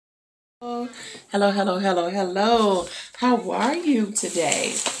Hello, hello, hello, hello. How are you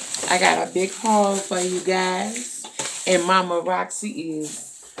today? I got a big haul for you guys. And Mama Roxy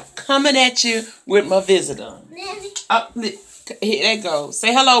is coming at you with my visitor. Oh, here they go.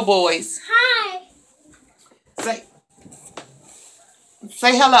 Say hello, boys. Hi. Say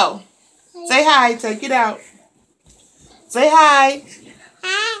hello. Hi. Say hi. Take it out. Say hi.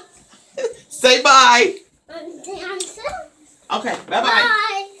 Hi. Say bye. Okay, bye-bye.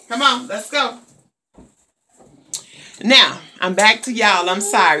 Bye. Come on, let's go. Now, I'm back to y'all. I'm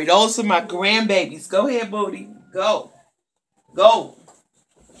sorry. Those are my grandbabies. Go ahead, Booty. Go. Go.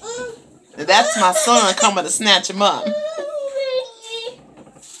 That's my son coming to snatch him up. There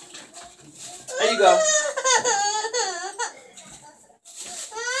you go.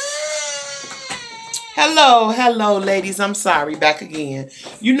 Hello, ladies. I'm sorry. Back again.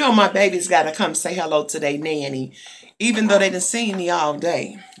 You know my babies got to come say hello to their nanny, even though they done seen me all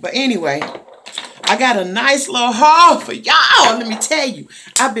day. But anyway, I got a nice little haul for y'all. Let me tell you,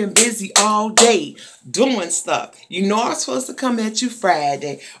 I've been busy all day doing stuff. You know I'm supposed to come at you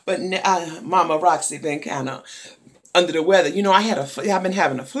Friday, but Mama Roxy been kind of under the weather. You know, I've been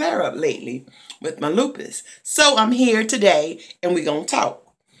having a flare up lately with my lupus. So I'm here today, and we're going to talk.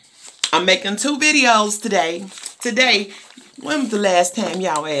 I'm making 2 videos today. Today, when was the last time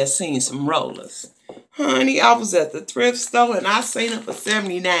y'all had seen some rollers? Honey, I was at the thrift store and I seen them for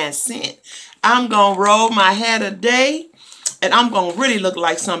 79 cents. I'm going to roll my hair today and I'm going to really look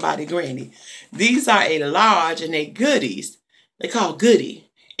like somebody granny. These are a large and they goodies. They call goodie.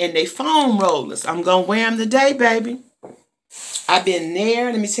 And they foam rollers. I'm going to wear them today, baby. I've been there.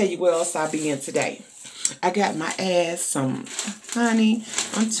 Let me tell you where else I'll be in today. I got my ass some, honey.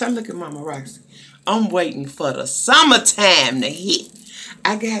 I'm trying to look at Mama Roxy. I'm waiting for the summertime to hit.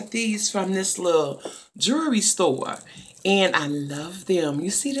 I got these from this little jewelry store, and I love them. You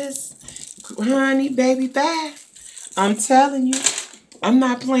see this? Honey, baby, bye. I'm telling you, I'm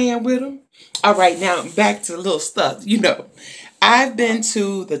not playing with them. All right, now back to the little stuff. You know, I've been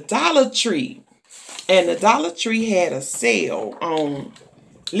to the Dollar Tree, and the Dollar Tree had a sale on,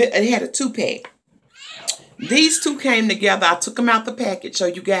 it had a 2-pack. These 2 came together. I took them out the package so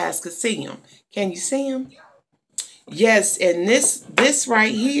you guys could see them. Can you see them? Yes, and this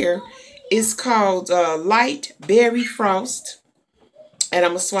right here is called Light Berry Frost. And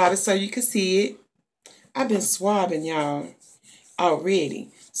I'm going to swab it so you can see it. I've been swabbing, y'all,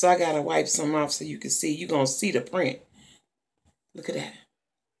 already. So I got to wipe some off so you can see. You're going to see the print. Look at that.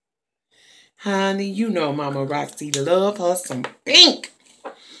 Honey, you know Mama Roxy love her some pink.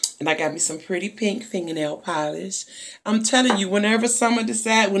 And I got me some pretty pink fingernail polish. I'm telling you, whenever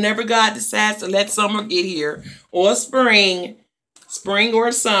God decides to let summer get here, or spring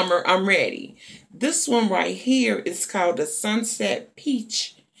or summer, I'm ready. This one right here is called the Sunset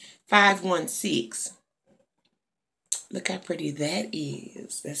Peach 516. Look how pretty that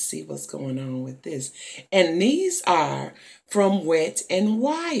is. Let's see what's going on with this. And these are from Wet and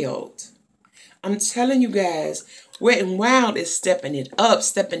Wild. I'm telling you guys, Wet and Wild is stepping it up,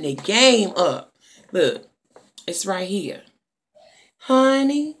 stepping the game up. Look, it's right here.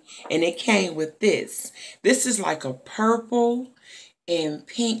 Honey, and it came with this. This is like a purple and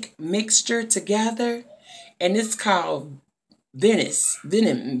pink mixture together, and it's called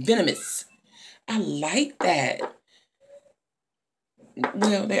Venomous. I like that.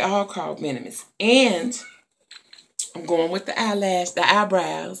 Well, they all called Venomous. And I'm going with the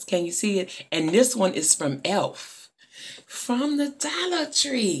eyebrows. Can you see it? And this one is from Elf. From the Dollar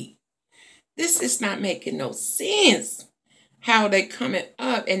Tree. This is not making no sense. How they coming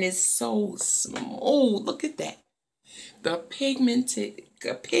up and it's so smooth. Look at that. The pigmented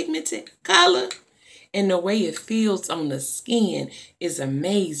color and the way it feels on the skin is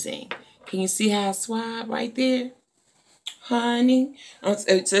amazing. Can you see how I swab right there? Honey,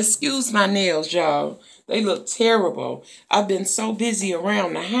 excuse my nails, y'all. They look terrible. I've been so busy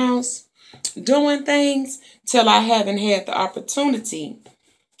around the house doing things till I haven't had the opportunity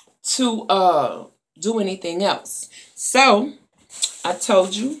to do anything else. So, I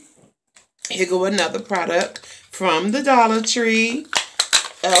told you, here go another product from the Dollar Tree.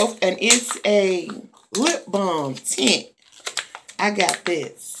 Elf, and it's a lip balm tint. I got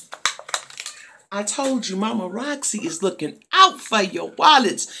this. I told you, Mama Roxy is looking out for your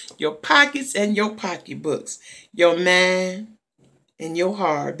wallets, your pockets, and your pocketbooks. Your mind and your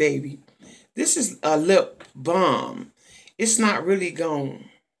heart, baby. This is a lip balm. It's not really gone.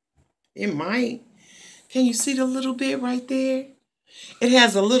 It might. Can you see the little bit right there? It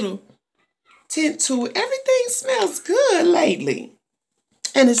has a little tint to it. Everything smells good lately.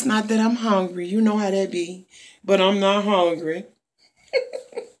 And it's not that I'm hungry. You know how that be. But I'm not hungry.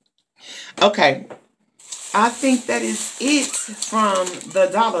 Okay. I think that is it from the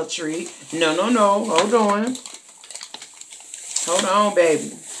Dollar Tree. No. Hold on. Hold on,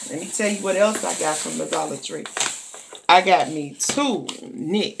 baby. Let me tell you what else I got from the Dollar Tree. I got me two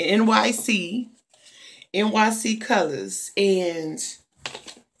NYC colors. And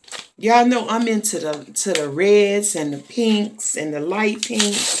y'all know I'm into the reds and the pinks and the light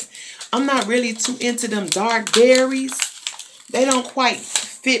pinks. I'm not really too into them dark berries. They don't quite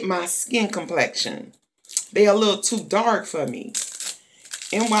fit my skin complexion. They're a little too dark for me.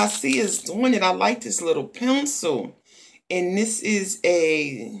 NYC is doing it. I like this little pencil. And this is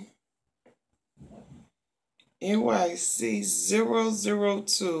a NYC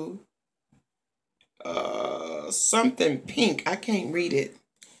 002 something pink. I can't read it.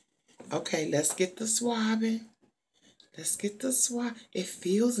 Okay, let's get the swabbing. Let's get the swab. It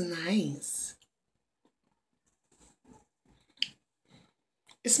feels nice.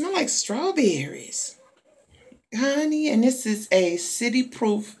 It smells like strawberries. Honey, and this is a City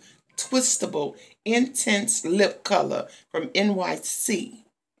Proof Twistable Intense Lip Color from NYC.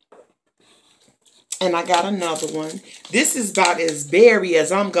 And I got another one. This is about as berry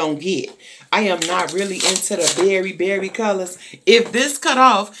as I'm going to get. I am not really into the berry colors. If this cut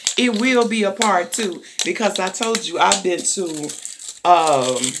off, it will be a part 2. Because I told you I've been to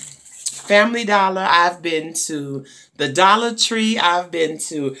Family Dollar. I've been to the Dollar Tree. I've been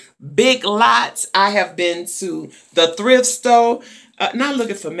to Big Lots. I have been to the thrift store. Not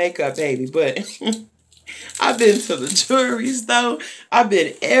looking for makeup, baby, but I've been to the jewelry store. I've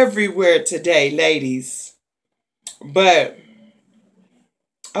been everywhere today, ladies. But,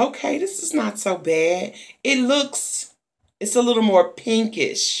 okay, this is not so bad. It's a little more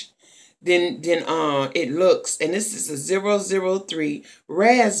pinkish than it looks. And this is a 003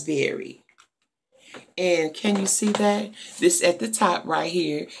 Raspberry. And can you see that? This at the top right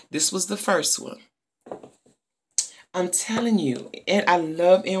here. This was the first one. I'm telling you. And I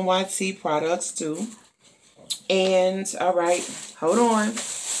love NYC products too. And, all right, hold on.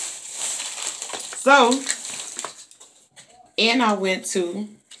 So, and I went to,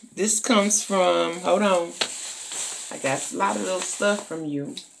 this comes from, hold on. I got a lot of little stuff from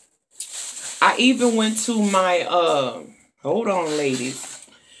you. I even went to my, hold on, ladies.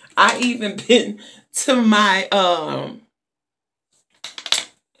 I even been to my, I'm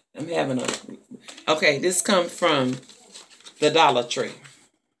having a, okay, this comes from the Dollar Tree.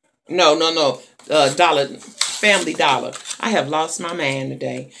 No, Family Dollar. I have lost my mind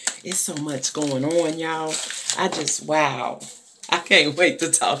today. It's so much going on, y'all. Wow. I can't wait to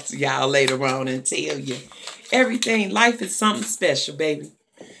talk to y'all later on and tell you everything. Life is something special, baby.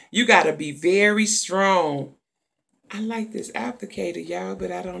 You got to be very strong. I like this applicator, y'all, but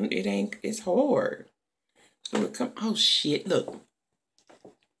it's hard. Oh, shit, look.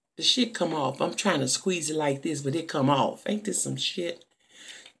 The shit come off. I'm trying to squeeze it like this, but it come off. Ain't this some shit?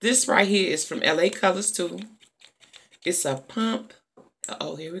 This right here is from LA Colors too. It's a pump.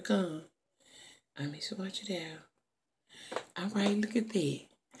 Uh-oh, here we come. Let me swatch it out. All right, look at that.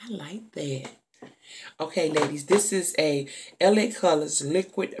 I like that. Okay, ladies, this is a LA Colors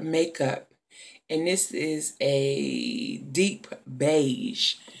liquid makeup. And this is a deep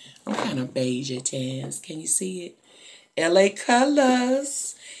beige. I'm kind of beige at times. Can you see it? LA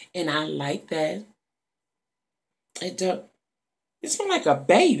Colors. And I like that. It smells like a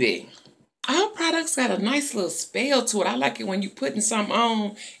baby. Our products got a nice little spell to it. I like it when you putting something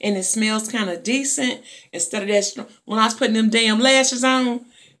on and it smells kind of decent. Instead of that, when I was putting them damn lashes on,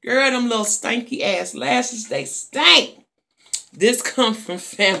 girl, them little stinky ass lashes, they stink. This comes from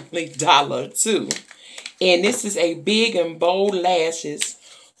Family Dollar too. And this is a big and bold lashes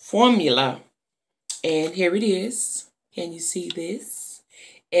formula. And here it is. Can you see this?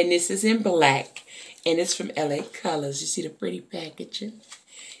 And this is in black. And it's from LA Colors. You see the pretty packaging?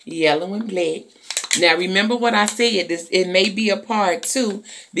 Yellow and black. Now, remember what I said. It may be a part 2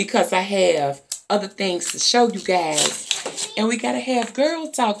 because I have other things to show you guys. And we got to have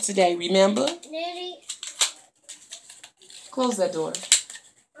girl talk today, remember? Daddy. Close that door.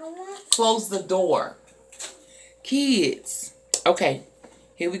 Close the door. Kids. Okay.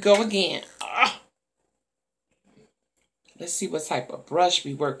 Here we go again. Let's see what type of brush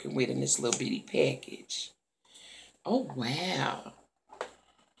we working with in this little bitty package. Oh, wow.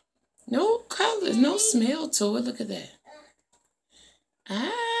 No colors, no smell to it. Look at that.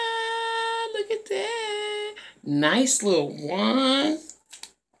 Look at that. Nice little one.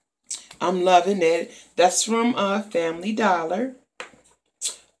 I'm loving it. That's from Family Dollar.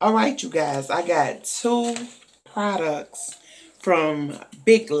 All right, you guys. I got 2 products from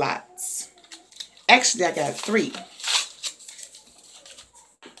Big Lots. Actually, I got 3.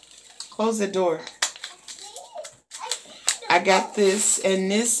 Close the door. I got this, and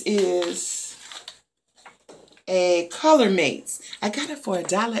this is a Color Mates. I got it for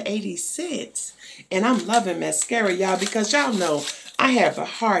 $1.80. And I'm loving mascara, y'all, because y'all know I have the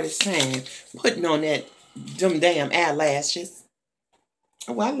hardest time putting on them damn eyelashes.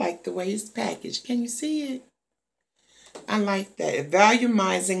 Oh, I like the way it's packaged. Can you see it? I like that.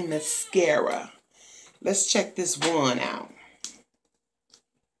 Volumizing mascara. Let's check this one out.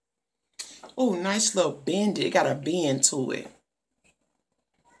 Oh, nice little bend. It got a bend to it.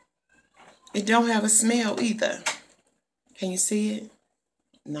 It don't have a smell either. Can you see it?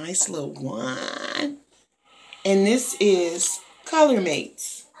 Nice little one. And this is Color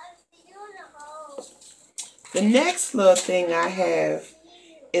Mates. The next little thing I have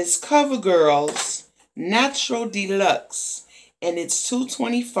is CoverGirl's Natural Deluxe. And it's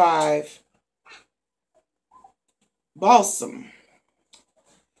 $2.25 Balsam.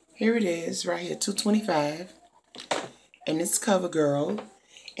 Here it is, right here, $2.25. And it's CoverGirl.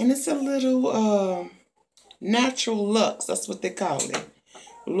 And it's a little natural luxe. That's what they call it.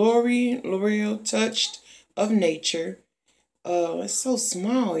 L'Oreal Touched of Nature. It's so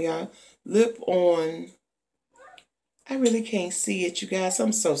small, y'all. Lip on. I really can't see it, you guys.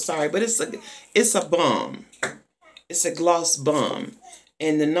 I'm so sorry, but it's a balm. It's a gloss balm,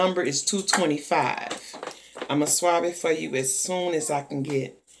 and the number is $2.25. I'm gonna swab it for you as soon as I can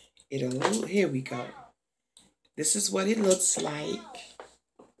get it a little. Here we go. This is what it looks like.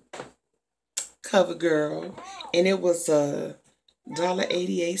 CoverGirl, and it was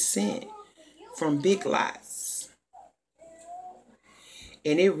 $1.88 from Big Lots.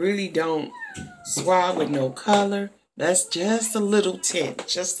 And it really don't swab with no color. That's just a little tint.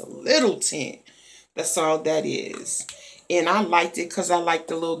 Just a little tint. That's all that is. And I liked it because I liked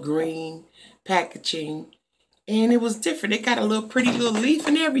the little green packaging. And it was different. It got a little pretty little leaf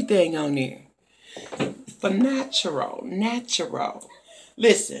and everything on there. But natural.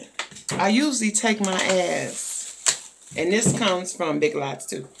 Listen, I usually take my ass. And this comes from Big Lots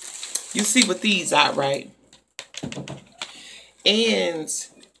too. You see what these are, right? And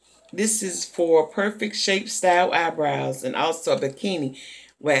this is for perfect shape, style eyebrows, and also bikini.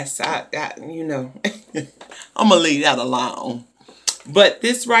 West, you know, I'm gonna leave that alone. But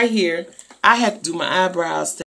this right here, I had to do my eyebrows